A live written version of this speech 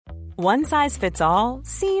One size fits all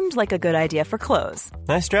seemed like a good idea for clothes.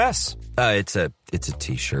 Nice dress. It's a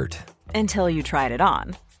t-shirt. Until you tried it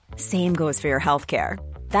on. Same goes for your healthcare.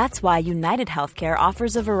 That's why United Healthcare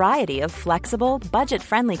offers a variety of flexible,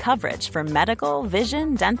 budget-friendly coverage for medical,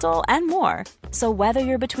 vision, dental, and more. So whether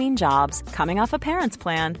you're between jobs, coming off a parent's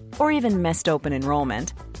plan, or even missed open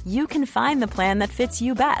enrollment, you can find the plan that fits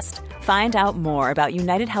you best. Find out more about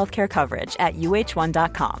United Healthcare coverage at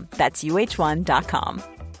uh1.com. That's uh1.com.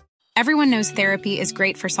 Everyone knows therapy is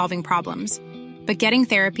great for solving problems, but getting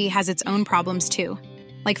therapy has its own problems too,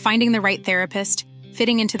 like finding the right therapist,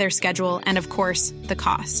 fitting into their schedule, and of course, the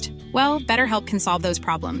cost. Well, BetterHelp can solve those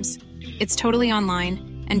problems. It's totally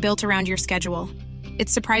online and built around your schedule.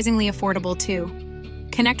 It's surprisingly affordable too.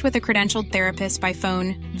 Connect with a credentialed therapist by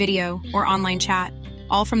phone, video, or online chat,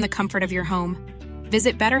 all from the comfort of your home.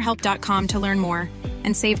 Visit BetterHelp.com to learn more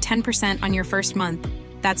and save 10% on your first month.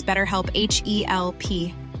 That's BetterHelp,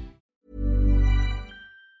 H-E-L-P.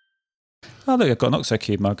 Oh, look, I've got an Oxo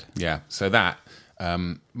Cube mug. Yeah, so that,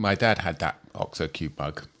 my dad had that Oxo Cube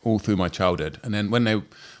mug all through my childhood. And then when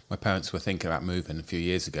my parents were thinking about moving a few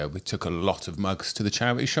years ago, we took a lot of mugs to the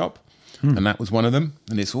charity shop, and that was one of them.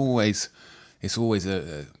 And it's always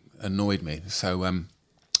annoyed me. So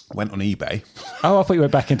went on eBay. Oh, I thought you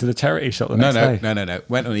went back into the charity shop the next day. No.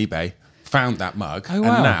 Went on eBay, found that mug, oh,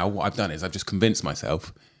 wow. And now what I've done is I've just convinced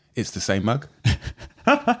myself it's the same mug.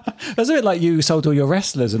 That's a bit like you sold all your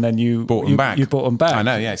wrestlers and then you bought them back. You bought them back. I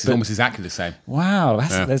know, yeah. It's almost exactly the same. Wow.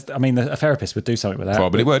 I mean, a therapist would do something with that.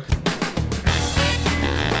 Probably would.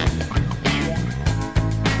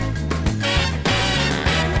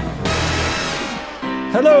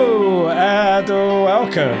 Hello and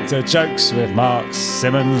welcome to Jokes with Mark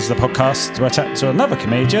Simmons, the podcast where I chat to another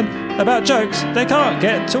comedian about jokes they can't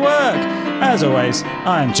get to work. As always,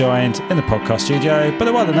 I am joined in the podcast studio by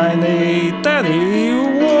the one and only Danny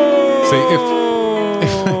Ward. See, if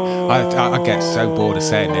I get so bored of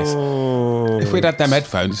saying this. If we'd had them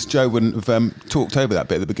headphones, Joe wouldn't have talked over that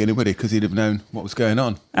bit at the beginning, would he? Because he'd have known what was going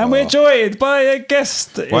on. And we're joined by a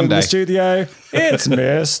guest the studio. It's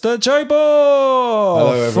Mr. Joe Bor.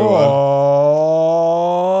 Hello, everyone.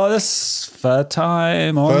 For the third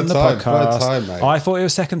time on the podcast. Third time, mate. I thought it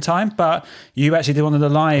was second time, but you actually did one of the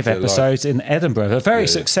live episodes in Edinburgh. A very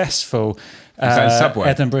successful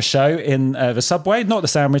Edinburgh show in the Subway, not the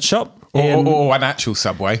sandwich shop. Or an actual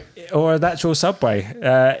Subway. Or an actual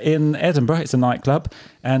Subway in Edinburgh. It's a nightclub.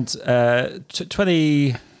 And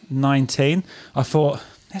 2019, I thought,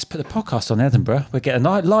 let's put the podcast on Edinburgh. We'll get a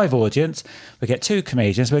live audience. We'll get two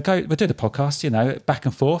comedians. We'll do the podcast, back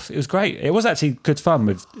and forth. It was great. It was actually good fun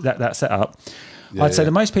with that setup. I'd say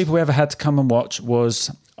the most people we ever had to come and watch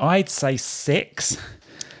was, I'd say 6.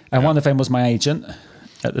 And one of them was my agent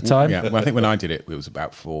at the time. Yeah, well, I think when I did it, it was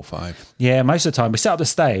about 4 or 5. Yeah, most of the time we set up the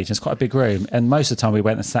stage. It's quite a big room, and most of the time we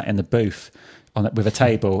went and sat in the booth with a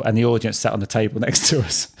table, and the audience sat on the table next to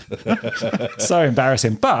us. So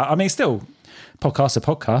embarrassing, but I mean, still, podcast to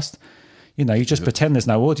podcast. You just pretend there's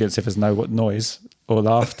no audience if there's no noise or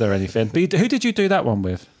laughter or anything. But who did you do that one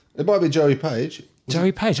with? It might be Joey Page.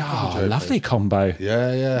 Joey Page. Oh, lovely combo.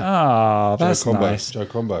 Yeah. Oh, that's nice. Joey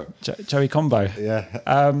Combo. Joey Combo. Yeah.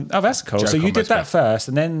 That's cool. So you did that first,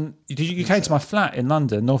 and then you came to my flat in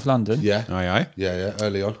London, North London. Yeah. Aye. Yeah.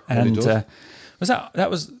 Early on. And that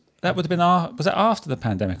would have been was that after the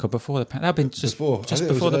pandemic or before the pandemic? That would have been just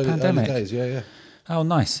before the pandemic. Early days, yeah. Oh,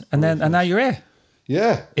 nice. And now you're here.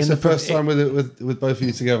 Yeah. It's the first time with both of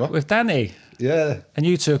you together. With Danny. Yeah. And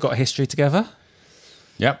you two have got a history together.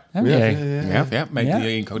 Yep. Yeah. Made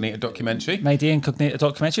the Incognito documentary.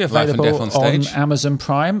 Available on Amazon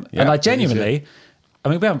Prime. Yep. And I genuinely,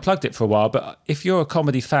 we haven't plugged it for a while, but if you're a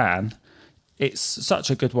comedy fan, it's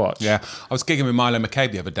such a good watch. Yeah. I was gigging with Milo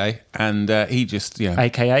McCabe the other day, and he just,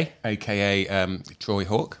 AKA Troy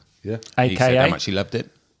Hawke. Yeah. He said how much he loved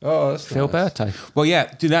it. Oh, that's Phil nice. Berto. Well,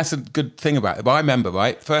 yeah, dude, that's a good thing about it. But I remember,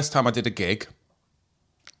 right, first time I did a gig,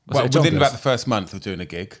 within about the first month of doing a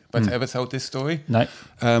gig. But I ever told this story? No.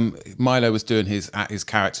 Milo was doing his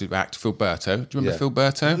character act, Phil Berto. Do you remember Phil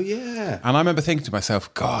Berto? Oh, yeah. And I remember thinking to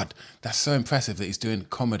myself, God, that's so impressive that he's doing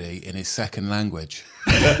comedy in his second language.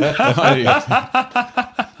 It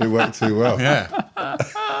worked too well. Yeah.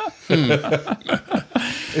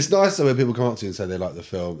 It's nice though when people come up to you and say they like the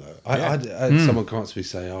film. Though. I had someone come up to me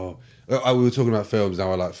saying, we were talking about films, now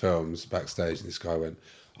I like films, backstage, and this guy went,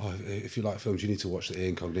 if you like films, you need to watch the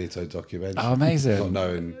Incognito documentary. Oh, amazing. Not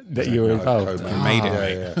knowing that you were involved. Made it,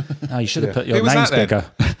 mate. Yeah. No, you should have put your names bigger.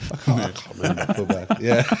 I can't remember. I feel bad.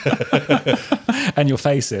 Yeah. And your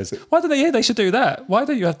faces. Why don't they should do that. Why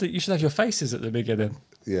don't you should have your faces at the beginning.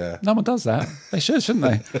 Yeah. No one does that. They should, shouldn't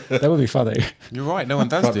they? That would be funny. You're right. No one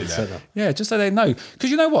does do that. Yeah, just so they know.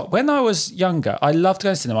 Because you know what? When I was younger, I loved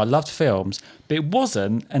going to cinema. I loved films. But it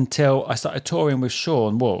wasn't until I started touring with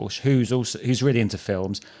Sean Walsh, who's really into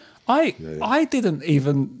films. I didn't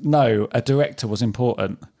even know a director was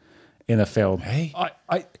important in a film. Hey?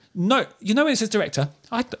 No, you know when it says director,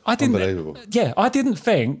 I didn't. Unbelievable. Yeah, I didn't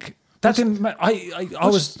think that didn't. I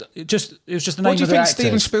was just. It was just the name What do you of the think actors.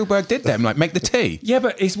 Steven Spielberg did then? Like make the tea? Yeah,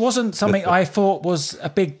 but it wasn't something I thought was a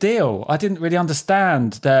big deal. I didn't really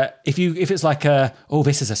understand that if it's like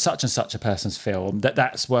this is a such and such a person's film,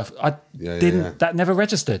 that's worth. That never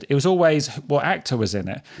registered. It was always what actor was in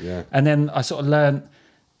it. Yeah. And then I sort of learned.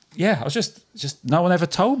 Yeah, I was just no one ever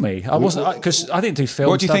told me. I wasn't because I didn't do film.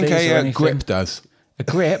 What do you think studies or a anything. grip does? A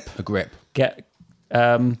grip. A grip. Get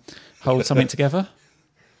hold something together.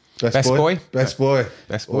 Best boy. Best boy.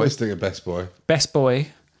 Always think of best boy. Best boy.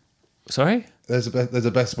 Sorry? There's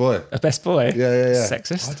a best boy. A best boy? Yeah.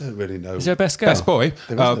 Sexist? I don't really know. Is there a best girl? Best boy.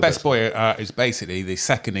 no Best best boy is basically the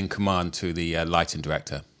second in command to the lighting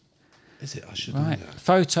director. Is it? I should know Right. that.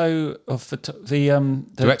 Photo of the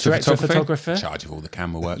Director of photographer. In charge of all the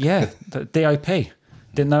camera work. Yeah, the DOP.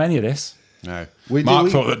 Didn't know any of this. No. We Mark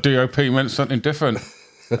do- thought that DOP meant something different.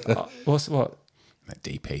 What?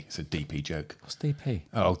 DP. It's a DP joke. What's DP?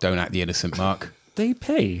 Oh, don't act the innocent, Mark.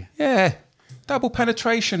 DP? Yeah. Double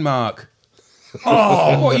penetration, Mark.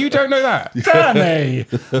 Oh, what? You don't know that? Danny!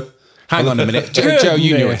 Hang on a minute. Joe,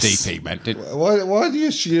 you knew what Goodness. DP meant, didn't you? Why do you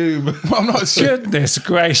assume? Well, I'm not sure. Goodness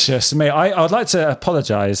gracious me. I'd like to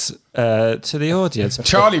apologise to the audience.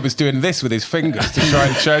 Charlie was doing this with his fingers to try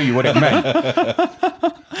and show you what it meant.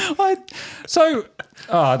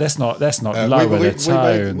 Let's not lower the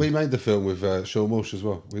tone. We made the film with Sean Walsh as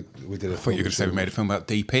well. We did. I thought you were going to say we made a film about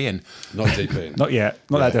DP and not DP. Not yet.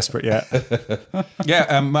 Not that desperate yet.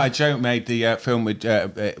 yeah. Joe made the film with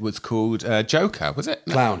it was called Joker, was it?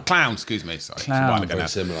 Clown. Clown. Excuse me. Sorry, Clown. It's a while ago Very now.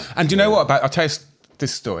 similar. And do you know what? I'll tell you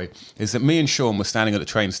this story is that me and Sean were standing at the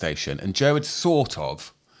train station, and Joe had sort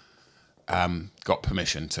of got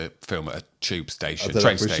permission to film at a tube station, I don't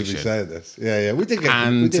train know if we should station. be saying this. Yeah. We did get.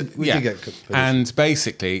 And we did get permission. and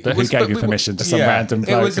basically, But who gave you permission to some random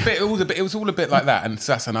bloke? It was all a bit like that. And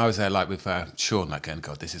Sass and I was there like with Sean, like going,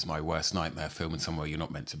 God, this is my worst nightmare, filming somewhere you're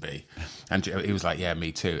not meant to be. And he was like, yeah,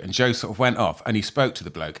 me too. And Joe sort of went off and he spoke to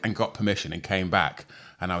the bloke and got permission and came back.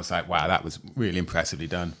 And I was like, wow, that was really impressively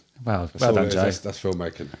done. Well That's all done, it is. Joe. That's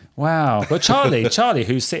filmmaking. Wow. But Charlie,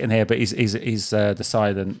 who's sitting here, but he's the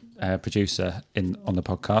silent producer on the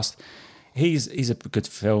podcast. He's a good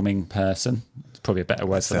filming person. It's probably a better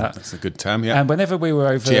word for that. That's a good term, yeah. And whenever we were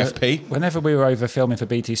over GFP. whenever we were over filming for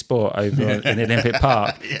BT Sport over in the Olympic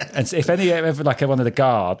Park, and if ever like one of the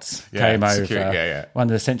guards came over, security, one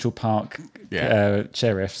of the Central Park Yeah.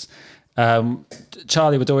 sheriffs.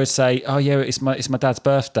 Charlie would always say, "Oh yeah, it's my dad's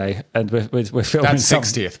birthday, and we're filming Dad's something."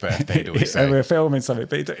 60th birthday, he'd always say. And we're filming something,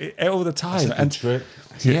 but all the time. That's a good trick.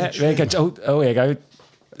 Yeah, there you go. Oh, here you go.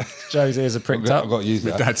 Joe's ears are pricked up. I've got to use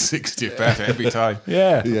that. Dad's 60th birthday every time.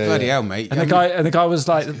 Yeah. Bloody hell, mate. And the guy was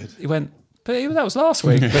like, he went, but that was last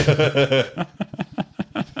week.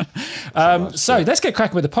 So let's get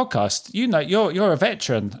cracking with the podcast. You know, you're a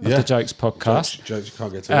veteran of the Jokes podcast. Jokes you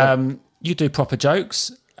can't get to. You do proper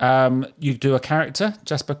jokes. You do a character,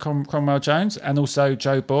 Jasper Cromwell Jones, and also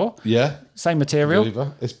Joe Bor. Yeah. Same material.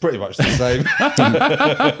 Believer. It's pretty much the same.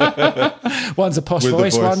 One's a posh With the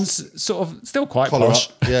voice, voice. one's sort of still quite Collar posh.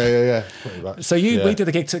 up. Yeah. Pretty much. So Yeah. we did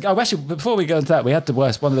a gig to. Oh, actually, before we go into that, we had one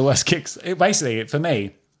of the worst gigs. Basically, for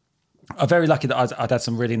me, I'm very lucky that I'd had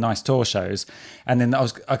some really nice tour shows, and then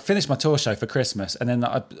I finished my tour show for Christmas, and then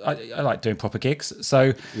I like doing proper gigs.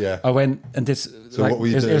 So Yeah. I went and did. So what were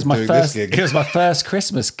you it was my doing first. this gig? It was my first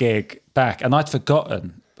Christmas gig back, and I'd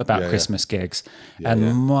forgotten about Yeah. Christmas gigs,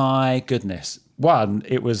 and my goodness,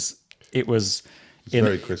 it was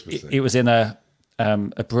very Christmassy. It was in a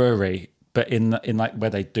brewery, but in like where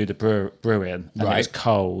they do the brewing, and it was Right.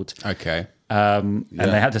 cold. Okay. And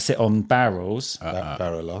they had to sit on barrels,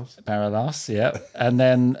 Barrow laughs. barrel ass, yeah. And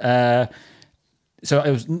then, so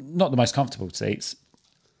it was not the most comfortable seats.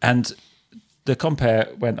 And the compare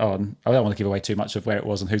went on. I don't want to give away too much of where it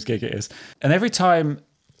was and whose gig it is. And every time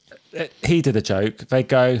he did a joke, they'd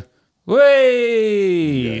go,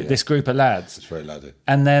 "Way!" This group of lads. It's very laddie.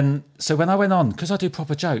 And then, so when I went on, because I do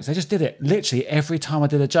proper jokes, they just did it. Literally every time I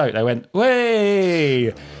did a joke, they went, "Way!"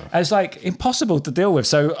 And it's like impossible to deal with.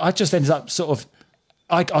 So I just ended up sort of,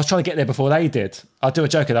 I was trying to get there before they did. I'd do a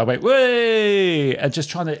joke and I went, "Way!" And just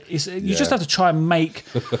trying to, you just have to try and make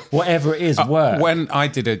whatever it is work. When I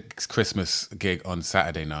did a Christmas gig on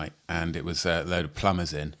Saturday night and it was a load of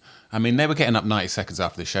plumbers in, I mean, they were getting up 90 seconds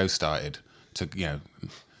after the show started to,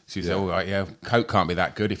 she said, all right, yeah, Coke can't be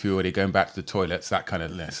that good if you're already going back to the toilets, that kind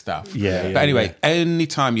of stuff. Yeah. But anyway, any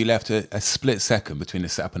time you left a split second between the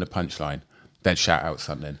setup and the punchline, they'd shout out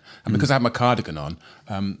something. And because I had my cardigan on,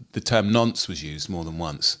 the term nonce was used more than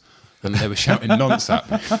once. And they were shouting nonce up.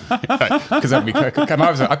 Because and I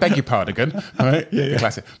was like, I beg your pardon, right? Yeah.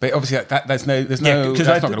 Classic. But obviously that's not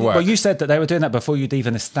going to work. Well, you said that they were doing that before you'd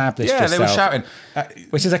even established yourself. Yeah, they were shouting.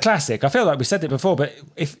 Which is a classic. I feel like we said it before, but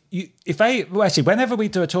actually, whenever we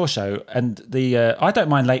do a tour show, and I don't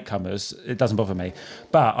mind latecomers, it doesn't bother me,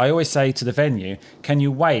 but I always say to the venue, can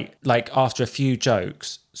you wait like after a few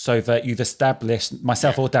jokes so that you've established,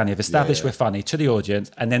 myself or Danny have established we're funny to the audience,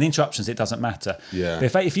 and then interruptions, it doesn't matter. Yeah.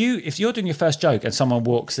 But if you're doing your first joke and someone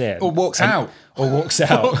walks in or walks out, well,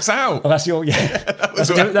 that's your that's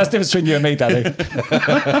the difference between you and me, Danny.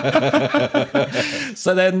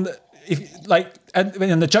 So then,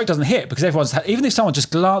 and the joke doesn't hit because even if someone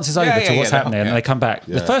just glances over to what's happening and they come back,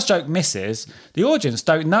 the first joke misses. The audience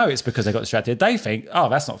don't know it's because they got distracted. They think, oh,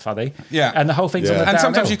 that's not funny. Yeah, and the whole thing's on the downhill. And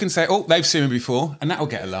sometimes you can say, oh, they've seen me before, and that'll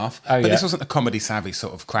get a laugh. But this wasn't a comedy savvy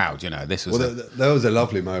sort of crowd, This was. Well, there was a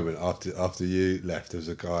lovely moment after you left. There was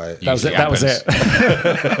a guy. That was it.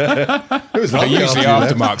 It was lovely. Usually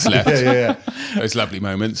after Mark's left. Yeah. Those lovely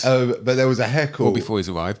moments. But there was a heckle. Or before he's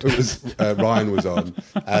arrived. It was Ryan was on,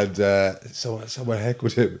 and someone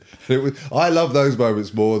heckled him. I love those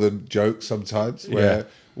moments more than jokes sometimes,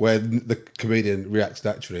 when the comedian reacts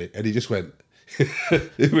naturally, and he just went.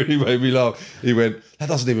 It really made me laugh. He went, that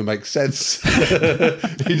doesn't even make sense.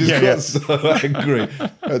 He just got so angry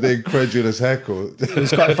at the incredulous heckle. It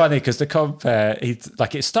was quite funny because the compare,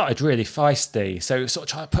 it started really feisty, so he was sort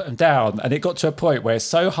of trying to put him down, and it got to a point where it's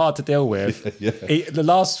so hard to deal with. The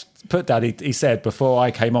last put down he said before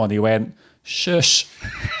I came on, he went, shush.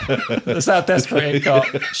 That's how desperate it got.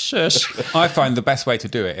 Shush. I find the best way to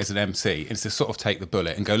do it as an MC is to sort of take the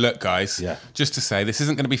bullet and go, look, guys, just to say this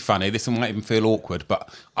isn't going to be funny. This might even feel awkward,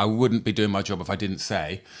 but I wouldn't be doing my job if I didn't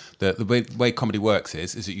say that the way comedy works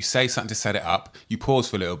is that you say something to set it up, you pause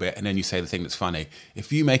for a little bit, and then you say the thing that's funny.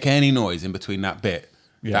 If you make any noise in between that bit,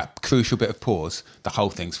 that crucial bit of pause, the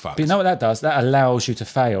whole thing's fucked. But you know what that does? That allows you to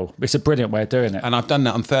fail. It's a brilliant way of doing it. And I've done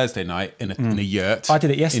that on Thursday night in a yurt. I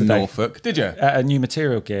did it yesterday. In Norfolk. Did you? At a new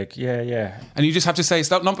material gig. Yeah. And you just have to say,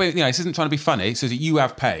 it's not this isn't trying to be funny, so that you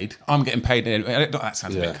have paid, I'm getting paid. That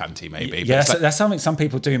sounds a bit cunty, maybe. Yeah, that's something some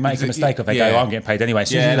people do make a mistake of. They go, I'm getting paid anyway.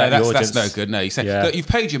 That's no good. No, you say, look, you've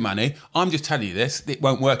paid your money, I'm just telling you this, it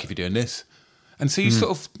won't work if you're doing this. And so you sort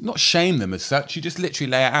of not shame them as such. You just literally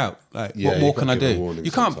lay it out. Like, what more can I do? You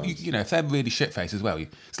can't. If they're really shit faced as well,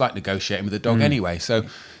 it's like negotiating with a dog anyway. So,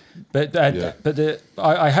 but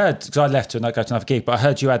I heard because I left and I go to another gig. But I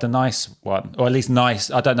heard you had a nice one, or at least nice.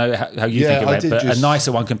 I don't know how you think it went, but a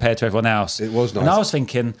nicer one compared to everyone else. It was nice. And I was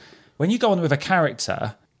thinking, when you go on with a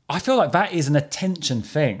character, I feel like that is an attention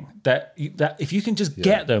thing. That if you can just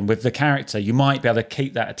get them with the character, you might be able to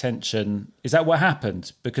keep that attention. Is that what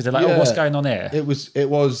happened? Because they're like, oh, what's going on here? It was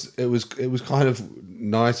kind of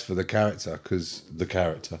nice for the character because the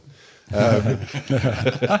character.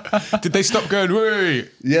 Did they stop going, wee?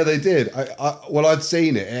 Yeah, they did. I'd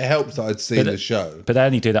seen it. It helped that I'd seen the show. But they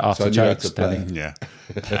only do that after jokes, Danny. Yeah.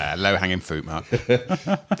 Low-hanging fruit, Mark.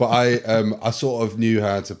 But I sort of knew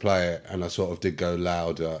how to play it, and I sort of did go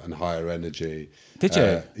louder and higher energy. Did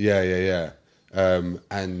you? Yeah.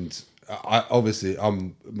 And I obviously,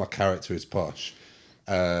 my character is posh.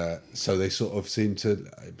 So they sort of seem to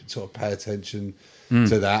sort of pay attention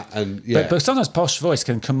to that, and but sometimes posh voice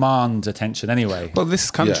can command attention anyway. Well, this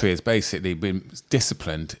country has basically been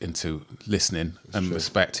disciplined into listening and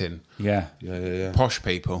respecting posh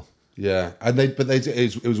people. Yeah, and it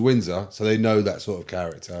was Windsor, so they know that sort of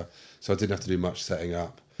character. So I didn't have to do much setting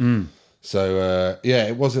up. So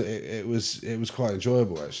it was quite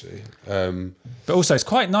enjoyable actually. But also, it's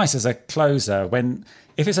quite nice as a closer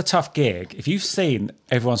if it's a tough gig. If you've seen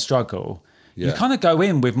everyone struggle. You kind of go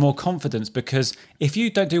in with more confidence because if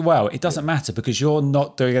you don't do well, it doesn't matter because you're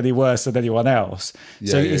not doing any worse than anyone else.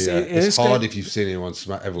 It's hard if you've seen everyone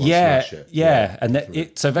smash it. And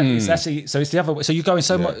it's the other way. So you go in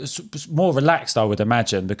so much more relaxed, I would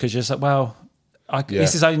imagine, because you're just like, well,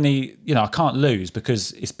 this is only, I can't lose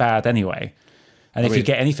because it's bad anyway. And if you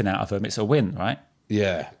get anything out of them, it's a win, right?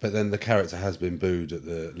 Yeah, but then the character has been booed at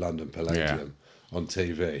the London Palladium on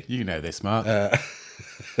TV. You know this, Mark.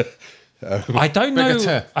 I don't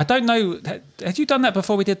know. Had you done that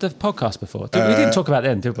before we did the podcast before? We didn't talk about it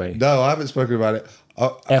then, did we? No, I haven't spoken about it.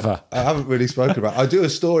 Ever. I haven't really spoken about it. I do a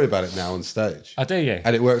story about it now on stage. I do, yeah.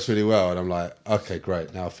 And it works really well. And I'm like, okay,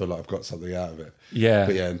 great. Now I feel like I've got something out of it. Yeah.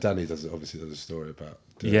 But and Danny obviously does a story about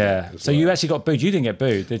doing Yeah. it as So well. you actually got booed. You didn't get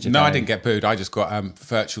booed, did you? No, I Dave? didn't get booed. I just got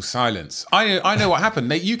virtual silence. I know what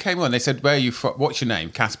happened. You came on. They said, "Where are you from? What's your name?"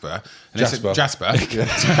 Casper. And Jasper. They said,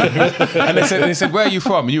 Jasper. And they said, "Where are you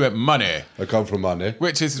from?" And you went, "Money," I come from Money.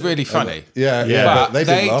 which is really funny. Yeah, But they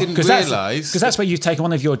they laugh. didn't Because realise. that's where you've taken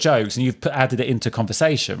one of your jokes and you've added it into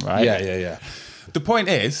conversation, right? Yeah. The point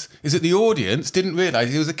is that the audience didn't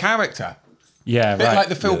realise he was a character. Yeah, A bit right. like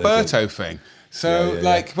the Phil Yeah, they Berto thing. So,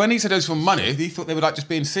 Yeah. when he said it was from Money, he thought they were like just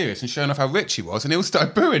being serious and showing off how rich he was, and they all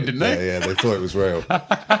started booing, didn't they? Yeah, they thought it was real.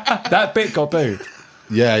 That bit got booed.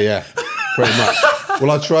 Yeah, pretty much.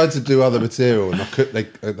 Well, I tried to do other material and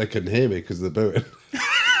they couldn't hear me because of the booing.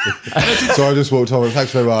 So I just walked on and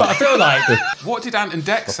thanks very much. I feel like... What did Ant and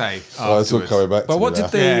Deck say? Oh, it's all coming back to But me what now.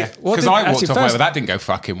 did the... Because I walked off away, but that didn't go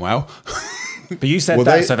fucking well. But you said Well,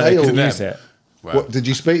 that they- so that they they couldn't all- use it. Well, What, did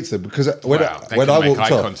you speak to them? Because when they I couldn't make walked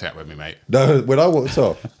eye off, contact with me, mate. no, when I walked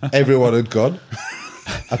off, everyone had gone,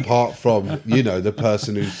 apart from the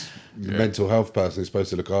person who's mental health person who's supposed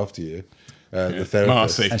to look after you, the therapist.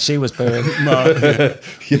 Marcy. And she was booing.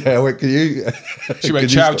 Yeah, wait, can you? She went, can you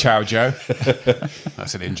 "Ciao, stop- ciao, Joe."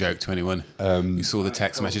 That's an in-joke to anyone. You saw the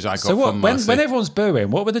text message I got So what? from When Marcy. everyone's booing,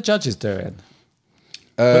 what were the judges doing?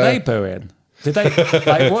 Were they booing? Did they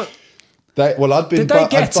like what? I'd been. Did they I'd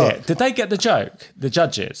get bucked. it? Did they get the joke? The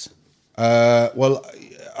judges? Well,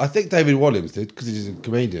 I think David Williams did because he's a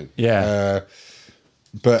comedian. Yeah.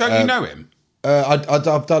 But Don't you know him?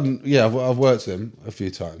 I've done. Yeah, I've worked with him a few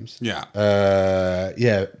times. Yeah.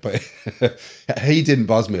 Yeah, but he didn't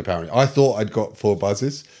buzz me. Apparently, I thought I'd got 4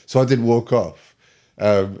 buzzes, so I didn't walk off.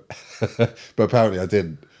 But apparently, I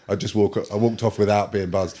didn't. I just I walked off without being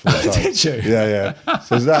buzzed 4 times. Did you? Yeah.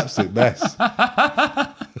 So it was an absolute mess.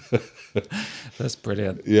 That's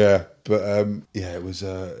brilliant. Yeah, but it was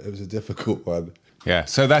a difficult one. Yeah.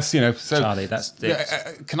 So that's So Charlie, that's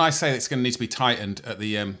can I say it's going to need to be tightened at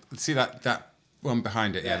the? See that one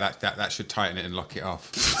behind it? Yeah. That should tighten it and lock it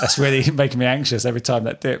off. That's really making me anxious every time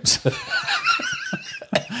that dips.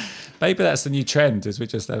 Maybe that's the new trend, is we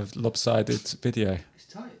just have lopsided video. It's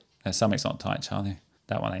tight. Something's not tight, Charlie.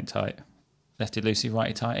 That one ain't tight. Lefty loosey,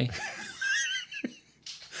 righty tighty.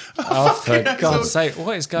 Oh, for God's sake,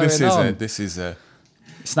 what is going on? This is a.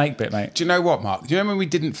 Snake bit, mate. Do you know what, Mark? Do you know when we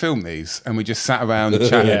didn't film these and we just sat around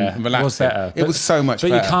chatting Yeah, and it was relaxing? better. It was so much but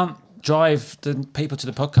better. you can't drive the people to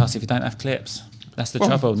the podcast if you don't have clips. That's the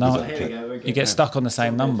trouble. No, Here we go, we're you good get now. stuck on the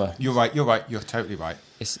same number. You're right. You're totally right.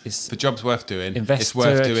 It's The job's worth doing. Invest It's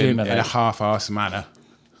worth to doing in accumulate. a half-assed manner.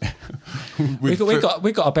 we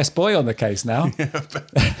got our best boy on the case now.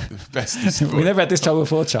 Bestest We boy. never had this trouble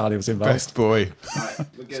before Charlie was involved. Best boy. Right,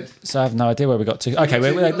 we're good. So I have no idea where we got to. Okay,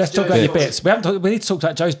 let's talk about your bits. We need to talk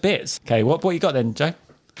about Joe's bits. Okay, what you got then, Joe?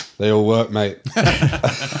 They all work, mate.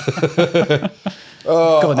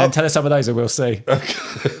 Go on then, tell us some of those and we'll see.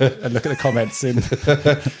 And look at the comments and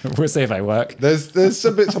we'll see if they work. There's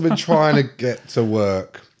some bits I've been trying to get to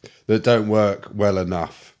work that don't work well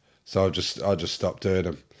enough, so I'll just stop doing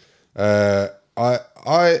them. So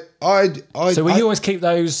will you always keep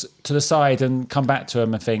those to the side and come back to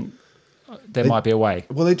them and think there might be a way?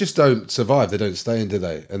 Well, they just don't survive. They don't stay in, do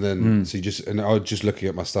they? And then I was just looking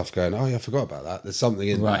at my stuff, going, "Oh yeah, I forgot about that. There's something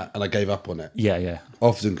in Right. that," and I gave up on it. Yeah.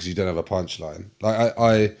 Often because you don't have a punchline.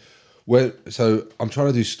 Like so I'm trying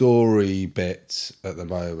to do story bits at the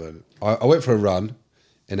moment. I went for a run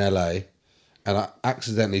in LA, and I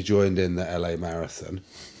accidentally joined in the LA Marathon.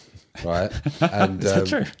 Right, and Is that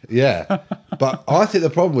true? Yeah, but I think the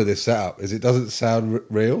problem with this setup is it doesn't sound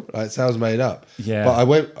real. Like, it sounds made up. Yeah.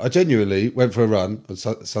 But I genuinely went for a run on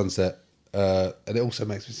Sunset, and it also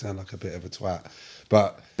makes me sound like a bit of a twat.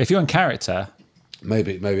 But If you're in character,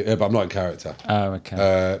 maybe, yeah, but I'm not in character. oh,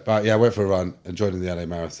 okay. But yeah, I went for a run and joined in the LA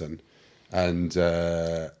Marathon, and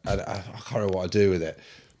I can't remember what I do with it.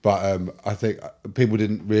 But I think people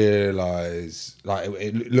didn't realise. Like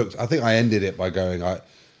it looked. I think I ended it by going.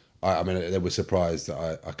 I mean, they were surprised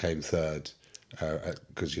that I came third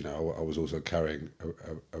because I was also carrying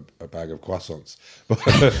a bag of croissants. But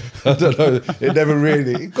I don't know. It never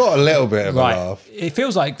really. It got a little bit of a laugh. It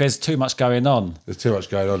feels like there's too much going on. There's too much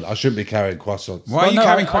going on. I shouldn't be carrying croissants. Why are you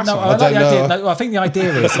carrying croissants? No, I like don't the idea. know. No, I think the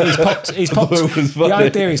idea is he's popped. thought it was The funny.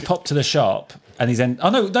 idea is popped to the shop and he's in.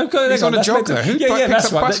 Oh no, go. He's on a that's jog, meant to- though. Who Yeah, picks that's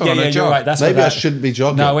up right. croissant on a You're jog? right. That's Maybe where I that- shouldn't be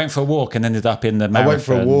jogging. No, I went for a walk and ended up in the marathon. I went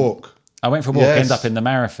for a walk. I went for a walk, Yes. ended up in the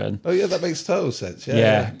marathon. Oh yeah, that makes total sense.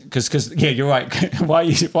 Yeah, because you're right. Why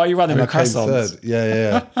are you running Who my came croissants? third?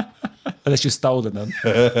 Yeah. Unless you've stolen them.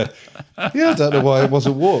 Yeah, I don't know why it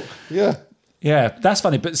wasn't walk. Yeah. Yeah, that's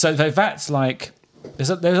funny. But so that's like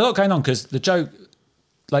there's a lot going on because the joke,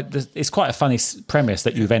 like it's quite a funny premise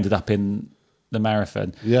that you've ended up in the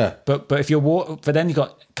marathon. Yeah. But if you're but then you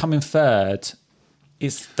got coming third.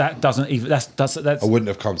 That doesn't even that's I wouldn't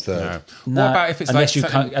have come third. no, What about if it's unless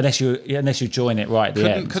like unless you join it right at the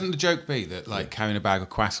end. Couldn't the joke be that like carrying a bag of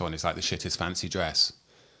croissant is like the shittest fancy dress?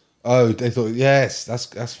 Oh, they thought yes,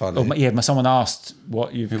 that's funny. Or, yeah, someone asked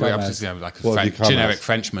what you've got as. Like What have you come generic as?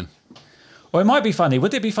 Frenchman. Or it might be funny.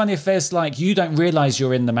 Would it be funny if there's like you don't realise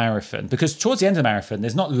you're in the marathon because towards the end of the marathon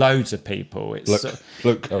there's not loads of people. It's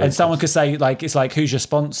Look, and someone could say like it's like who's your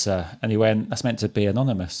sponsor, and he went that's meant to be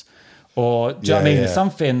anonymous. Or do you know what I mean? Yeah.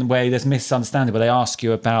 Something where there's misunderstanding where they ask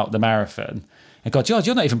you about the marathon and go, George,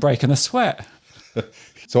 you're not even breaking a sweat.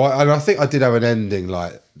 So I think I did have an ending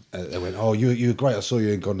like they went, oh, you were great. I saw you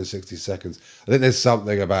in Gone in 60 Seconds. I think there's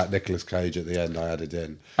something about Nicolas Cage at the end I added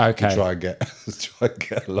in. Okay. To try and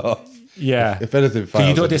get a laugh. Yeah. If anything fails, So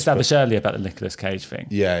you'd I already just established earlier about the Nicolas Cage thing.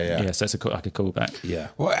 Yeah. Yeah, so it's like a callback. Yeah.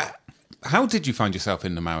 Well, how did you find yourself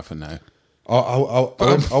in the marathon now?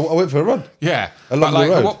 I went for a run. Yeah, Along but like,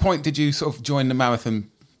 the road. at what point did you sort of join the marathon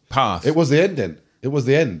path? It was the ending. It was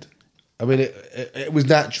the end. I mean, it was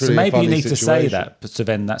naturally. So maybe a you funny need to say situation. that, but so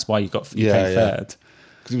then that's why you came Yeah. third.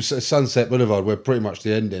 Because it was Sunset Boulevard, where pretty much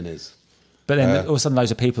the ending is. But then all of a sudden,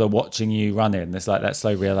 loads of people are watching you running. There's like that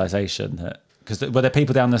slow realization that because were there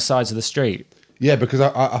people down the sides of the street? Yeah, because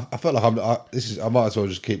I felt like I might as well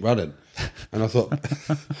just keep running, and I thought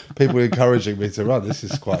people were encouraging me to run. This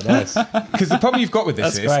is quite nice. Because the problem you've got with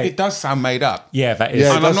this That's is great. it does sound made up. Yeah, that is.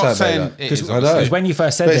 Yeah, And it I'm does not sound saying made up. it is. I know. Because when you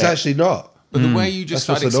first said But it's it, actually not. But the way you just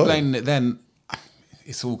That's started what's explaining annoying. it, then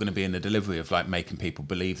it's all going to be in the delivery of like making people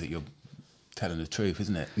believe that you're telling the truth,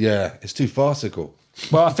 isn't it? Yeah, it's too farcical.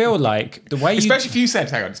 well, I feel like the way you Especially if you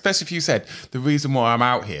said, the reason why I'm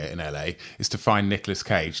out here in LA is to find Nicolas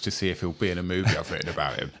Cage to see if he'll be in a movie I've written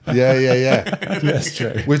about him. Yeah. that's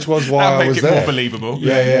true. Which was why That'll I make was it there. more believable.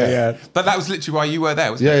 Yeah. But that was literally why you were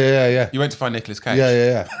there, wasn't it? Yeah. You went to find Nicolas Cage.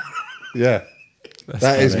 Yeah.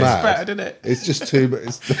 That is funny. mad. It's better, isn't it? It's just too.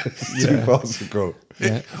 It's too farcical.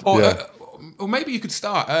 Or, Yeah. or maybe you could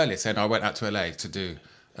start earlier saying I went out to LA to do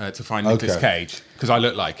to find Nicolas Okay. Cage because I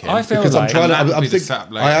look like him. I feel Because like I'm that would I'm be the think,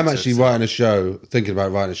 setup later I am to actually say. writing a show, thinking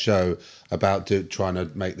about writing a show about trying to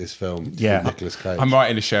make this film Yeah. with Nicolas Cage. I'm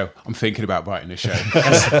writing a show. I'm thinking about writing a show.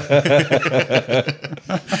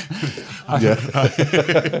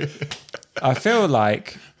 I feel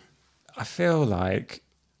like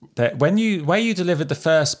that when you delivered the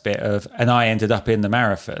first bit of and I ended up in the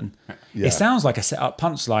marathon, Yeah. it sounds like a set up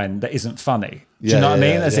punchline that isn't funny. Do you Yeah, know what I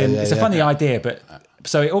mean? yeah, As yeah, in, yeah, it's a yeah. funny idea, but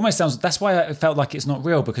so it almost sounds. That's why it felt like it's not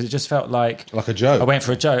real because it just felt like a joke. I went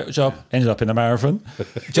for a job, ended up in the marathon. Do you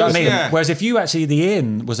know what I mean? Yeah. Whereas if you actually the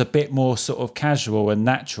in was a bit more sort of casual and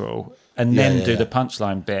natural, and then yeah, do yeah. the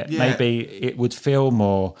punchline bit, Yeah. maybe it would feel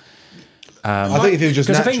more. I think if it was just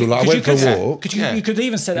 'Cause I natural, think- like I 'cause went for you a could- walk. Could you could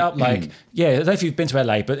even set it up like, I don't know if you've been to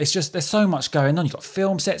LA, but it's just there's so much going on. You've got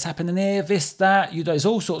film sets happening here, this, that. There's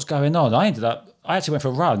all sorts going on. I actually went for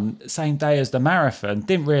a run same day as the marathon.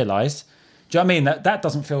 Didn't realise. Do you know what I mean? That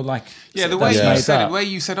doesn't feel like Yeah, the that's way you made said it, up. the way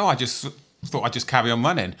you said, I just thought I'd just carry on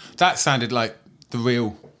running. That sounded like the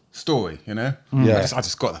real story, you know? Yeah. I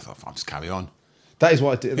just got that. Thought, I'll just carry on. That is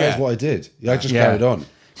what I did. That is Yeah. what I did. Yeah, I just Yeah. carried on.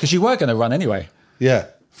 Because you were going to run anyway. Yeah.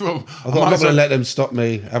 Well, I thought I'm not going to let them stop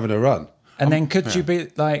me having a run. And then could you be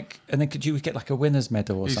like? And then could you get like a winner's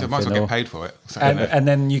medal or You something? might as well or- get paid for it. So, and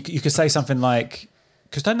then you could say something like,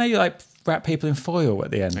 because don't they like wrap people in foil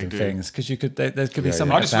at the end and do. things? Because you could there could be Yeah,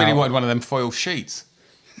 something. I just really about- wanted one of them foil sheets.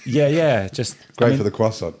 Yeah, just Great for the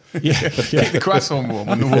croissant. yeah. Keep the croissant warm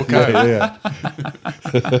on the walk home. Yeah.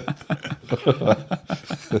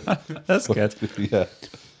 That's good. Yeah.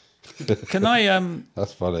 Can I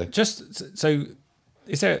That's funny. just so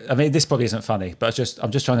is there? I mean, this probably isn't funny, but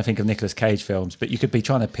I'm just trying to think of Nicolas Cage films. But you could be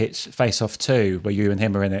trying to pitch Face Off 2 where you and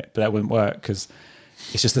him are in it, but that wouldn't work because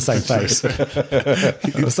it's just the same face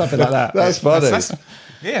or something like that. That's funny.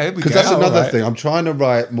 Yeah, here we Because go. that's another right. thing. I'm trying to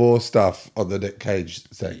write more stuff on the Nick Cage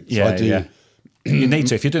thing. So I do. Yeah. You need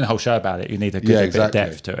to if you're doing a whole show about it. You need a good Yeah, bit exactly. of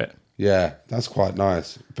depth to it. Yeah, that's quite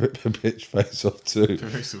nice. Pitch Face Off too.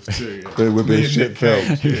 Face Off 2, yeah. But it would be a shit film.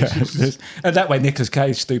 And that way, Nicolas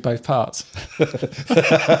Cage do both parts.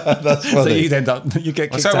 That's So funny. you'd end up you get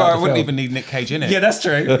kicked So out. I of the wouldn't film. even need Nick Cage in it. Yeah, that's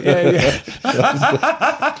true. Yeah.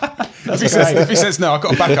 If he says no, I've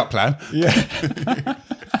got a backup plan.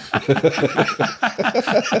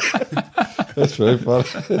 That's very funny.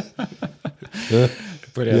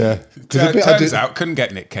 Brilliant. Yeah. 'Cause the bit I Turns do- out, couldn't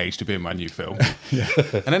get Nick Cage to be in my new film.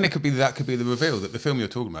 And then that could be the reveal that the film you're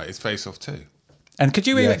talking about is Face Off 2. And could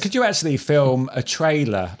you Yes. could you actually film a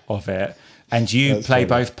trailer of it and you play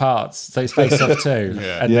both parts. So it's Face Off too.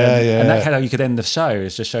 And that's how you could end the show,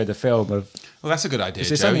 is just show the film of... Well, that's a good idea,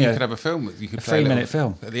 it's Joe. only You could have a film. You could a play 3-minute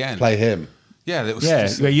film at the end. Play him. Yeah, that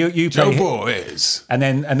was where you Joe play Bor is, and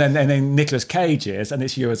then Nicolas Cage is, and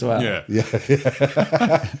it's you as well.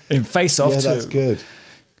 In Face Off too. That's good.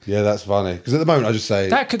 Yeah, that's funny. Because at the moment, I just say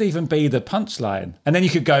that could even be the punchline, and then you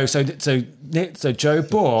could go so Joe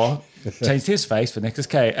Bor changed his face for Nicolas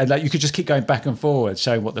Cage, and like you could just keep going back and forward,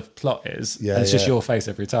 showing what the plot is. Yeah, and it's just your face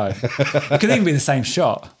every time. It could even be the same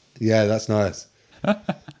shot. Yeah, that's nice. Yeah,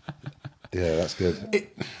 that's good.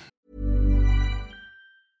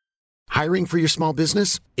 Hiring for your small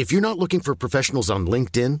business? If you're not looking for professionals on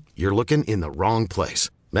LinkedIn, you're looking in the wrong place.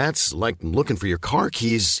 That's like looking for your car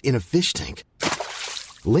keys in a fish tank.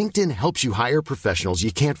 LinkedIn helps you hire professionals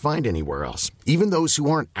you can't find anywhere else, even those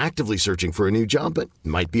who aren't actively searching for a new job but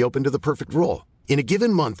might be open to the perfect role. In a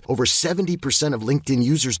given month, over 70% of LinkedIn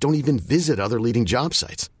users don't even visit other leading job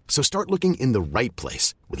sites. So start looking in the right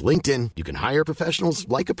place. With LinkedIn, you can hire professionals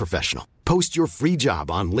like a professional. Post your free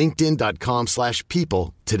job on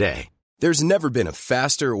linkedin.com/people today. There's never been a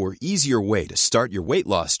faster or easier way to start your weight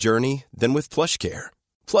loss journey than with PlushCare.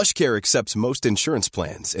 PlushCare accepts most insurance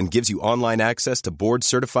plans and gives you online access to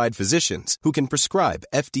board-certified physicians who can prescribe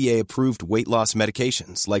FDA-approved weight loss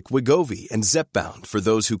medications like Wegovy and Zepbound for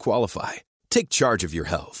those who qualify. Take charge of your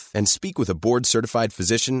health and speak with a board-certified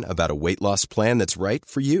physician about a weight loss plan that's right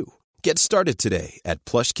for you. Get started today at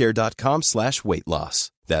plushcare.com/weight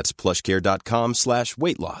loss. That's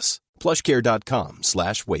plushcare.com/weight loss.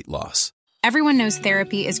 plushcare.com/weight loss. Everyone knows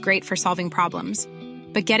therapy is great for solving problems,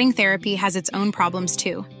 but getting therapy has its own problems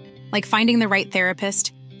too, like finding the right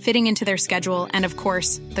therapist, fitting into their schedule, and of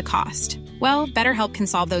course, the cost. Well, BetterHelp can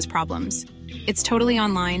solve those problems. It's totally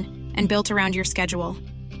online and built around your schedule.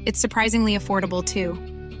 It's surprisingly affordable too.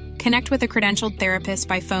 Connect with a credentialed therapist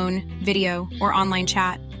by phone, video, or online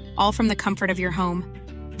chat, all from the comfort of your home.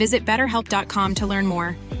 Visit BetterHelp.com to learn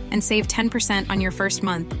more and save 10% on your first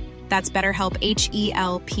month. That's BetterHelp,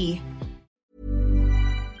 H-E-L-P.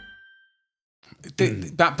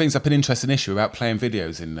 That brings up an interesting issue about playing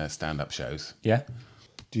videos in stand-up shows. Yeah.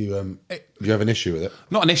 Do you have an issue with it?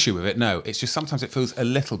 Not an issue with it, no. It's just sometimes it feels a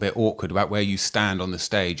little bit awkward about where you stand on the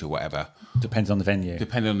stage or whatever. Depends on the venue.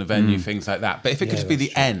 Things like that. But if it could just be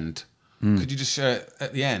the end, could you just show it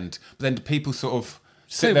at the end? But then people sort of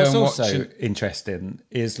sit there and watch. What's also interesting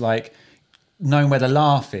is like knowing where the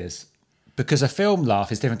laugh is. Because a film laugh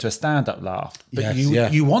is different to a stand-up laugh. But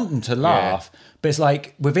you want them to laugh. Yeah. But it's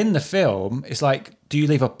like, within the film, it's like, do you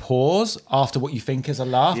leave a pause after what you think is a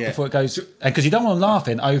laugh before it goes... Because you don't want them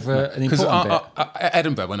laughing over an important bit. At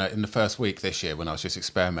Edinburgh, in the first week this year, when I was just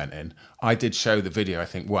experimenting, I did show the video, I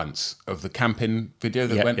think, once, of the camping video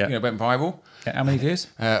that went viral. Yeah, how many views?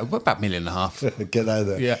 About 1.5 million. Get out of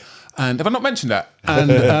there. Yeah. And have I not mentioned that?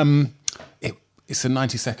 And it's a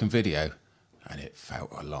 90-second video. And it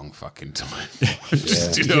felt a long fucking time. Do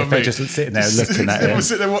you know what I mean? Just sitting there looking at it.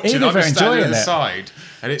 Sitting there watching. I'm standing at the side,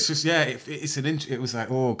 and it's just it was like,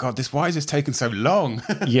 oh god, why is this taking so long?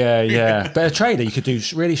 yeah. But a trailer you could do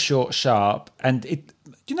really short, sharp, and it.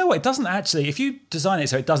 You know what? It doesn't actually. If you design it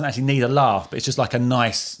so it doesn't actually need a laugh, but it's just like a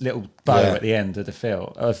nice little bow at the end of the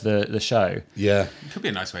film of the show. Yeah, it could be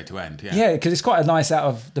a nice way to end. Yeah, because it's quite a nice out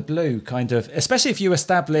of the blue kind of. Especially if you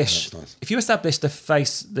establish the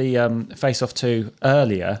face off too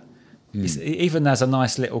earlier. Even as a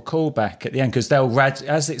nice little callback at the end, because they'll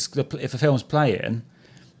if the film's playing,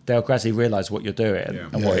 they'll gradually realise what you're doing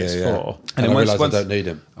and what it's for. And then realise I don't need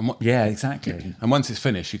him. Yeah, exactly. And once it's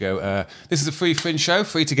finished, you go, this is a free Fringe show,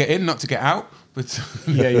 free to get in, not to get out. But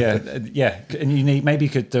yeah. And maybe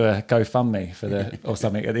you could do a GoFundMe or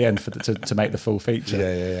something at the end to make the full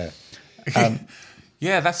feature.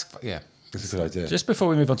 Yeah. That's a good idea. Just before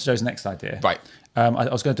we move on to Joe's next idea, right? I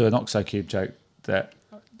was going to do an Oxo Cube joke that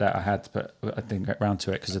I had, but I didn't get round to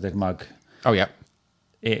it because of the mug. Oh yeah,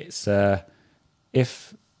 it's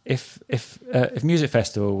if Music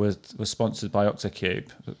Festival was sponsored by Oxo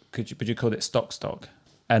Cube, would you call it Stock?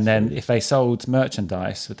 And then if they sold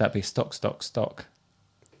merchandise, would that be Stock?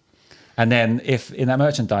 And then if in that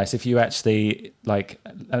merchandise, if you actually like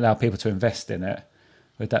allow people to invest in it,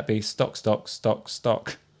 would that be Stock?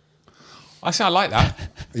 I say I like that.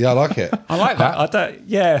 Yeah, I like it. I like that. I don't.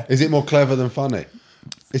 Yeah. Is it more clever than funny?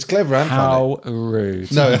 It's clever and funny. How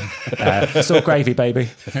rude. No. It's all gravy, baby.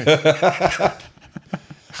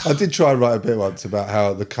 I did try and write a bit once about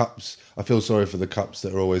how the cups, I feel sorry for the cups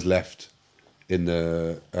that are always left in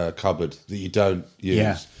the cupboard that you don't use.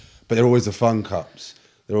 Yeah. But they're always the fun cups.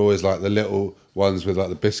 They're always like the little ones with like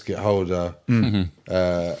the biscuit holder. Mm-hmm.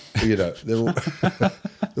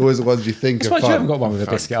 They're always the ones you think That's are why fun. you haven't got one with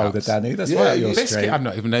a biscuit holder, Danny. That's right up your Biscuit, street. I've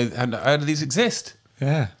not even heard of these exist.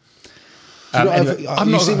 Yeah.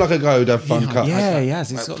 You seem like a guy who'd have fun cuts. Yeah, he has.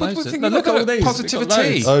 He's got loads of... Look at all these.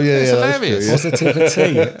 Positivity. Oh, yeah, It's yeah, that's hilarious. true,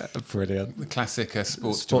 yeah. Positivity. Brilliant. The classic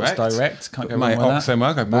Sports Sports Direct. Direct. Can't go My wrong with Oxo that.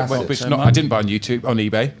 mug, I bought, Massive. which Oxo not, mug. I didn't buy on YouTube, on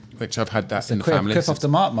eBay, which I've had that in the family. Clip off the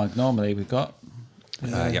Mark mug normally we've got.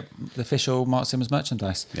 Yep. The official Mark Simmons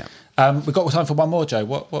merchandise. Yeah. We've got time for one more, Joe.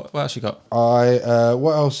 What else you got?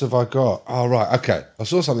 What else have I got? Oh, right, okay. I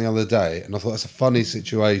saw something the other day and I thought that's a funny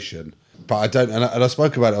situation, but I don't. And I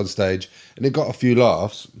spoke about it on stage and it got a few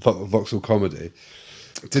laughs. Vauxhall Comedy.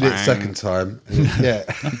 Did it second time. Yeah.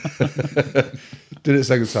 Did it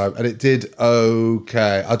second time and it did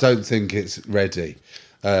okay. I don't think it's ready.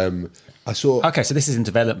 I saw. Okay, so this is in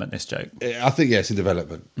development, this joke. I think, it's in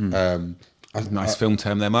development. Nice film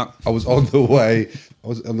term there, Mark. I was on the way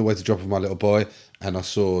to drop off my little boy, and I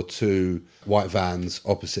saw two white vans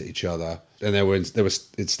opposite each other, and they were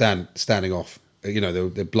standing off. You know,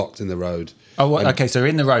 they're blocked in the road. Oh, okay. So they're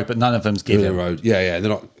in the road, but none of them's In given. the road, yeah, and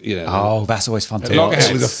they're not. You know, Oh, that's always fun to watch.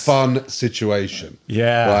 it was a fun situation.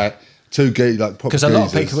 Yeah. Right. Two geese, like Because a lot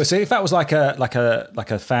of people. So if that was like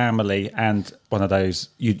a family and one of those,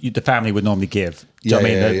 the family would normally give. Do you know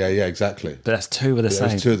what I mean? Yeah, exactly. But that's two of the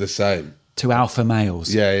same. Two of the same. Two alpha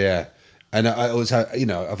males. Yeah. And I always had,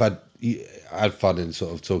 I had fun in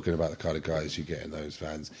sort of talking about the kind of guys you get in those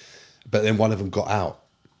vans. But then one of them got out,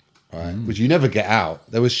 right? Which you never get out.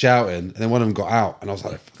 They were shouting, and then one of them got out, and I was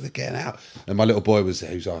like, they're getting out. And my little boy was there,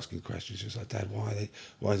 he was asking questions. He was like, Dad,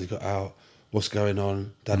 why has he got out? What's going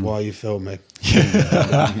on? Dad, why are you filming?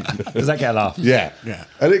 Does that get a laugh? Yeah.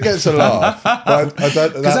 And it gets a laugh. But I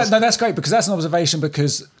don't. That's great because that's an observation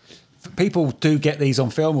because people do get these on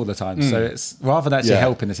film all the time. So it's rather than actually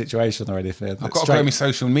helping the situation or anything. I've got to play my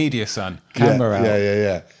social media, son. Camera out.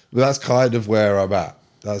 Yeah. But that's kind of where I'm at.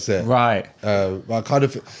 That's it. Right. I feel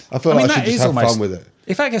like I should just have fun with it.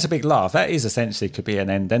 If that gets a big laugh, that is essentially could be an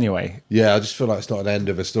end anyway. Yeah, I just feel like it's not an end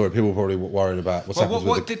of a story. People are probably worrying about what's happening.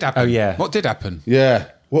 What did happen? Oh, yeah. What did happen? Yeah.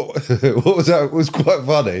 What was that? It was quite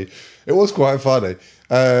funny. It was quite funny.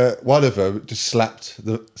 One of them just slapped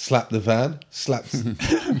the van, slapped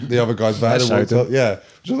the other guy's van. That and walked showed up. Yeah,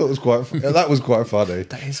 which I thought was that was quite funny.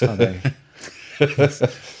 That is funny.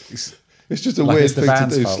 It's just a Like weird it's the thing to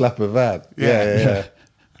van's do, fault. slap a van. Yeah.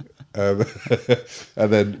 And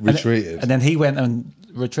then retreated. And then he went and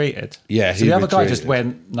retreated. Yeah, so he the other guy just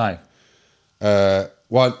retreated. went, no.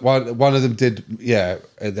 One of them did, yeah,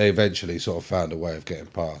 and they eventually sort of found a way of getting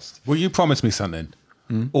past. Will you promise me something?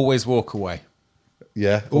 Always walk away.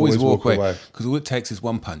 Yeah, Always walk away. Because all it takes is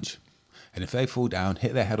one punch. And if they fall down,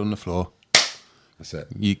 hit their head on the floor, That's it.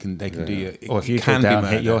 they can do your... Or if you it fall can be down,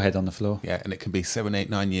 hit murder. your head on the floor. Yeah, and it can be 7, 8,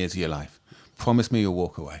 9 years of your life. Promise me you'll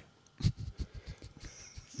walk away.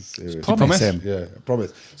 Serious. Promise him. Yeah, I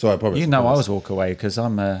promise. Sorry, I promise. You know I promise. was walk away because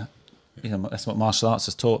I'm that's what martial arts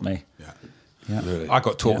has taught me. Yeah. Really? I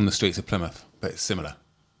got taught on the streets of Plymouth, but it's similar.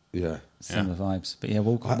 Yeah. Similar vibes. But yeah,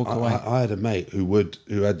 walk away. I had a mate who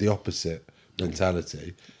had the opposite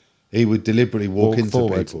mentality. He would deliberately walk into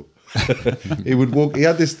forward. people. He would walk. He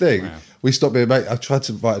had this thing. We stopped being mate. I tried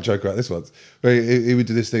to write a joke about this once. But he would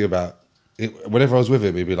do this thing about whenever I was with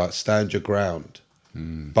him, he'd be like, "Stand your ground,"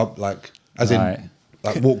 bump like as Right. in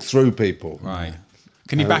like walk through people. Right.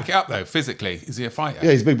 Can you back it up, though, physically? Is he a fighter?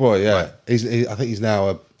 Yeah, he's a big boy. Yeah, Right. I think he's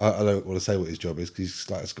now. I don't want to say what his job is because he's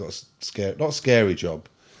like it's got not a scary job,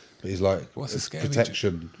 but he's like What's a scary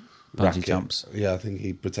protection Bungee racket. jumps. Yeah, I think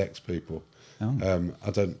he protects people. Yeah,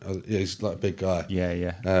 he's like a big guy.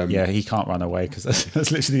 Yeah. He can't run away because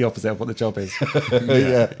that's literally the opposite of what the job is.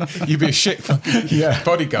 Yeah. You'd be a shit fucking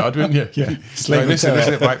bodyguard, wouldn't you? Yeah. Like, listen,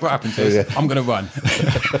 right, what happened to us? I'm going to run.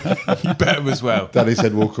 You better as well. Daddy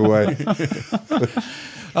said walk away.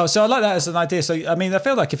 Oh, so I like that as an idea. So, I mean, I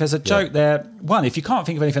feel like if there's a joke there, one, if you can't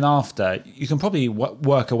think of anything after, you can probably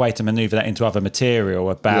work a way to maneuver that into other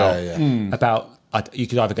material about you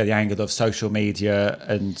could either go the angle of social media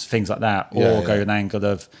and things like that, or go an angle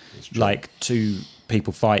of like two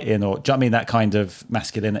people fighting, or do you know what I mean, that kind of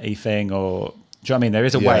masculinity thing, or do you know what I mean? There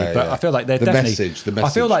is a way, but I feel like there definitely. The I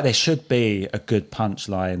feel like there should be a good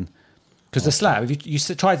punchline. Because the slap, if you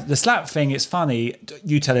try the slap thing, it's funny.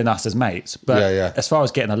 You telling us as mates, but as far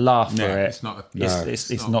as getting a laugh for it, it's not.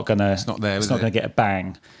 It's not gonna. It's not there. It's not going to get a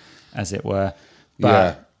bang, as it were.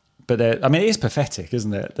 But I mean, it is pathetic,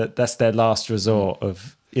 isn't it? That's their last resort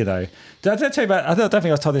of Did I tell you about? I don't think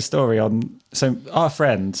I was told this story on. So our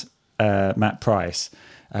friend Matt Price,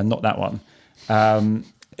 not that one.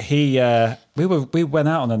 We went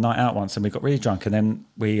out on a night out once, and we got really drunk, and then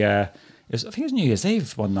I think it was New Year's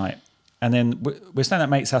Eve one night. And then we're staying at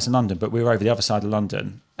mate's house in London, but we were over the other side of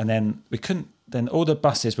London. And then we couldn't. Then all the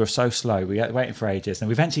buses were so slow. We were waiting for ages, and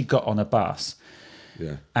we eventually got on a bus.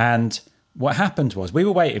 Yeah. And what happened was we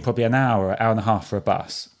were waiting probably an hour and a half for a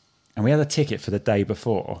bus, and we had a ticket for the day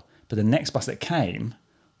before. But the next bus that came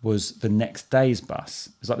was the next day's bus.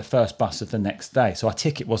 It was like the first bus of the next day. So our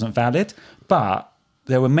ticket wasn't valid, but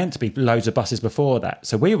there were meant to be loads of buses before that.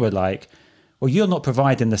 So we were like, well, you're not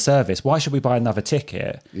providing the service. Why should we buy another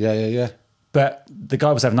ticket? Yeah. But the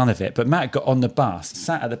guy was having none of it. But Matt got on the bus,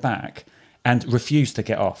 sat at the back, and refused to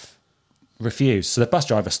get off. Refused. So the bus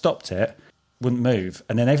driver stopped it, wouldn't move.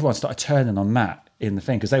 And then everyone started turning on Matt in the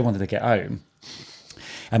thing because they wanted to get home.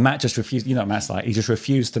 And Matt just refused. You know what Matt's like? He just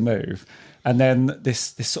refused to move. And then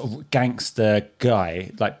this sort of gangster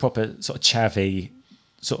guy, like proper sort of chavvy,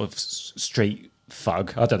 sort of street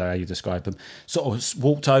thug, I don't know how you describe them, sort of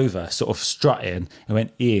walked over, sort of strutting, and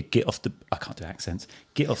went, "Here, get off the..." I can't do accents.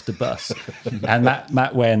 "Get off the bus." And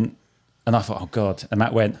Matt went, and I thought, "Oh God." And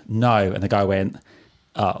Matt went, "No." And the guy went,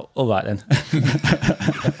 "Oh, all right then."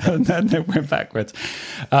 And then they went backwards.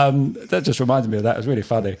 That just reminded me of that. It was really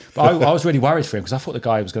funny. But I was really worried for him because I thought the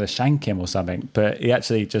guy was going to shank him or something. But he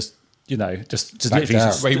actually just literally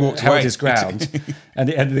held his ground. and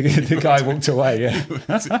the guy walked away, yeah.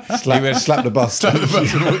 Slap the bus. Slap the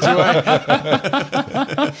bus and walked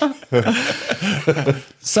away.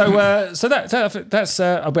 So that's we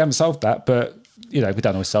haven't solved that, but we don't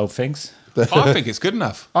always solve things. I think it's good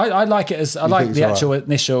enough. I like it I like the actual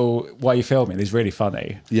initial why you're filming is really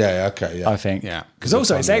funny. Yeah, okay, yeah. I think. Yeah. Because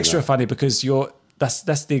also it's extra funny because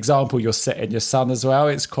that's the example you're setting your son as well.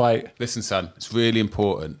 It's quite... Listen, son, it's really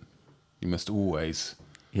important. You must always...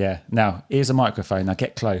 Yeah. Now, here's a microphone. Now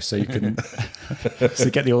get close so you can so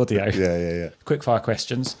you get the audio. Yeah. Quick fire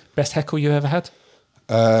questions. Best heckle you ever had?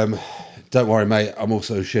 Don't worry, mate. I'm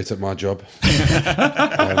also shit at my job.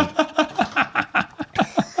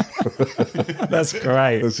 That's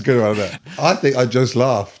great. That's a good one, isn't it? I think I just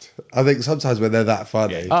laughed. I think sometimes when they're that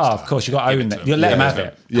funny... of course, you've got to own it. You let them have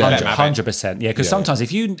it. Yeah. 100%. Yeah, because sometimes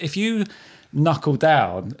if you knuckle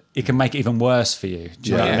down, it can make it even worse for you.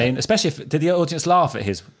 Do you know what I mean? Especially did the audience laugh at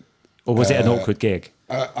his... Or was it an awkward gig?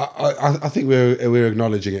 I think we're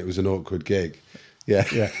acknowledging it was an awkward gig. Yeah.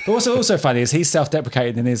 But what's also funny is he's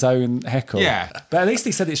self-deprecating in his own heckle. Yeah. But at least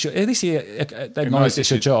he said at least he acknowledged it's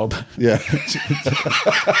your job. Yeah.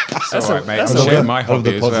 That's all right, mate. I'm sharing my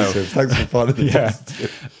hobby as well. Thanks for finding the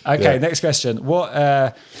positive. Okay, next question.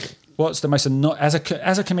 What's the most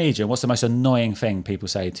as a comedian? What's the most annoying thing people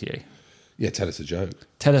say to you? Yeah, tell us a joke.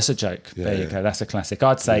 Tell us a joke. There you go. That's a classic.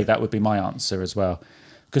 I'd say that would be my answer as well.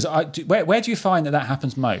 Because where do you find that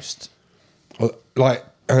happens most? Like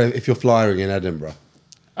if you're flying in Edinburgh.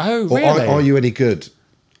 Oh, really? Or are you any good?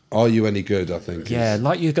 Are you any good? I think. Yeah,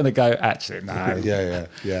 like you're going to go. Actually, no.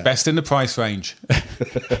 Yeah. Best in the price range.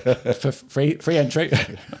 For free entry.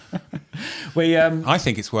 I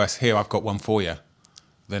think it's worse. Here, I've got one for you,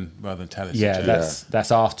 rather than tell us. Yeah,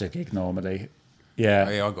 that's after gig normally. Yeah.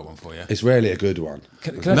 Oh, yeah, I've got one for you. It's rarely a good one.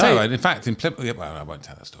 Can I tell you, in fact, in Plymouth, well, I won't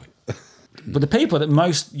tell that story. But the people that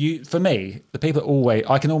for me, the people that always,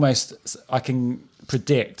 I can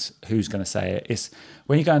predict who's going to say it. It's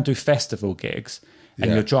when you go and do festival gigs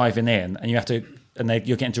and you're driving in and you have to,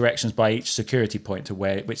 you're getting directions by each security point to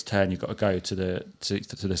which turn you've got to go to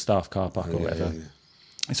the staff car park or whatever. Yeah.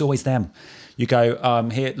 It's always them. You go,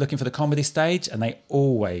 here looking for the comedy stage, and they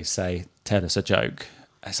always say, "Tell us a joke."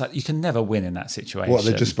 It's like you can never win in that situation. What,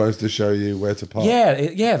 they're just supposed to show you where to park?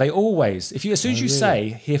 Yeah, they always. As soon as you say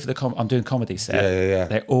here for the I'm doing comedy set,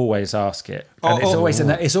 they always ask it, and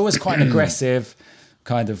it's always quite an aggressive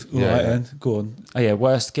kind of. Right, then go on. Oh yeah,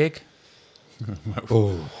 worst gig.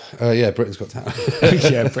 Britain's Got Talent.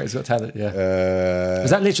 Yeah, Britain's Got Talent. Yeah,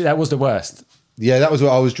 was that literally that was the worst? Yeah, that was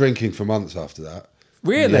what I was drinking for months after that.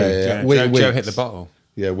 Really? Yeah. Joe hit the bottle.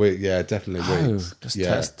 Yeah, definitely.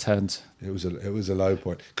 Turned. It was a low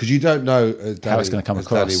point because you don't know how it's going to come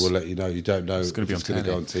across. Danny will let you know. You don't know it's going to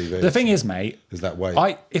go on TV. The thing is, mate, is that way.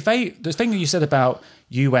 The thing that you said about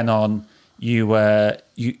you went on,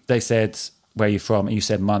 they said where you're from, and you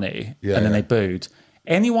said money, and then they booed.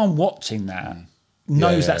 Anyone watching that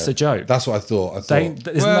knows that's a joke. That's what I thought.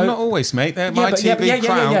 Not always, mate. They're my TV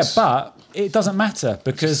crowds. But it doesn't matter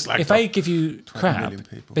because if they give you crap,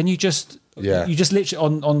 then you just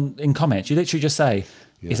literally in comments, you literally just say,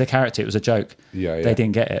 it's a character, it was a joke. They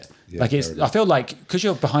didn't get it. I feel like, because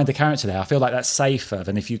you're behind the character there, I feel like that's safer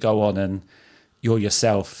than if you go on and you're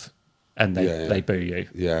yourself and they boo you.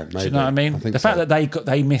 Yeah, maybe. Do you know what I mean? The fact that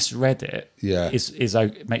they misread it is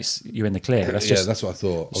makes you in the clear. That's what I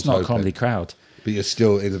thought. It's not a comedy crowd. But you're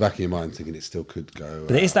still in the back of your mind thinking it still could go.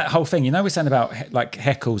 But it is that whole thing. You know, we're saying about like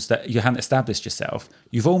heckles that you hadn't established yourself.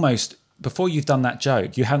 You've almost, before you've done that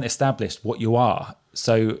joke, you hadn't established what you are.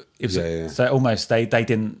 So it was, so almost they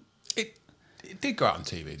didn't. It did go out on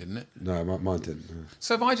TV, didn't it? No, mine didn't. No.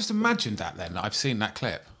 So if I just imagined that, then I've seen that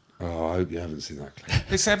clip. Oh, I hope you haven't seen that clip.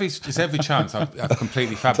 It's every chance I've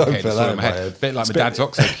completely fabricated it in my head. A bit like my dad's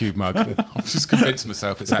Oxo Cube mug. I've just convinced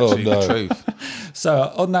myself it's actually the truth.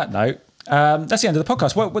 So on that note, that's the end of the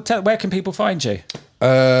podcast. Where can people find you?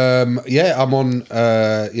 I'm on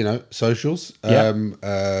socials. You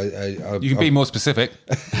can be more specific.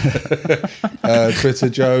 Twitter,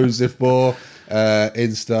 Joseph Bor.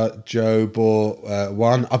 Insta, Joe Bor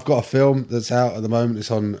 1. I've got a film that's out at the moment. It's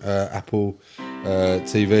on Apple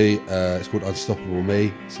TV. It's called Unstoppable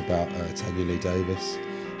Me. It's about Tanya Lee Davis.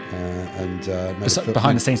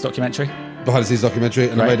 Behind the scenes documentary. Behind the scenes documentary,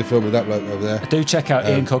 and I made a film with that bloke over there. Do check out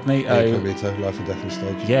Incognito. Incognito, Life and Death on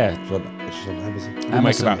Stage. Yeah, which is on Amazon. We'll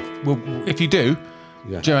make about. If you do,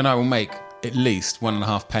 Joe and I will make at least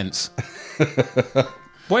 1.5 pence.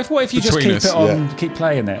 What if you just keep it on, keep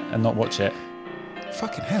playing it, and not watch it?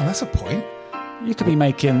 Fucking hell, that's a point. You could be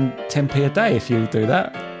making 10p a day if you do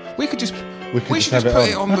that. We should just put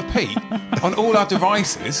it on repeat on all our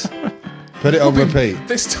devices. Put it on repeat.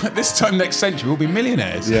 This time next century, we'll be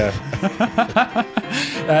millionaires. Yeah.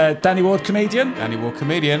 Danny Ward, comedian.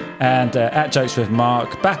 And at Jokes with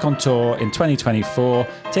Mark, back on tour in 2024.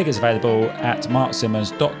 Tickets available at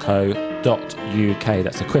marksimmons.co.uk.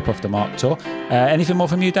 That's a quip off the Mark tour. Anything more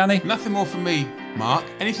from you, Danny? Nothing more from me, Mark.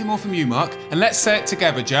 Anything more from you, Mark? And let's say it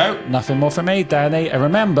together, Joe. Nothing more from me, Danny. And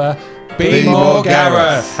remember, be more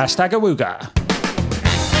Gareth. Hashtag Awooga.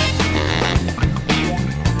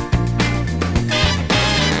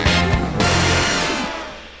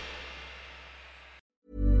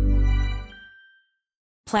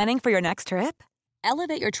 Planning for your next trip?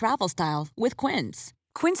 Elevate your travel style with Quince.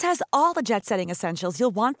 Quince has all the jet-setting essentials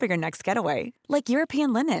you'll want for your next getaway, like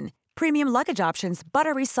European linen, premium luggage options,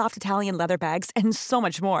 buttery soft Italian leather bags, and so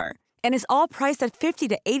much more. And is all priced at 50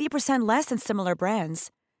 to 80% less than similar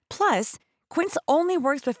brands. Plus, Quince only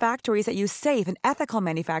works with factories that use safe and ethical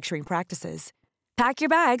manufacturing practices. Pack your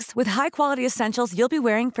bags with high-quality essentials you'll be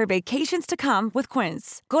wearing for vacations to come with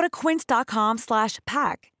Quince. Go to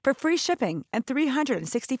quince.com/pack for free shipping and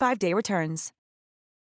 365-day returns.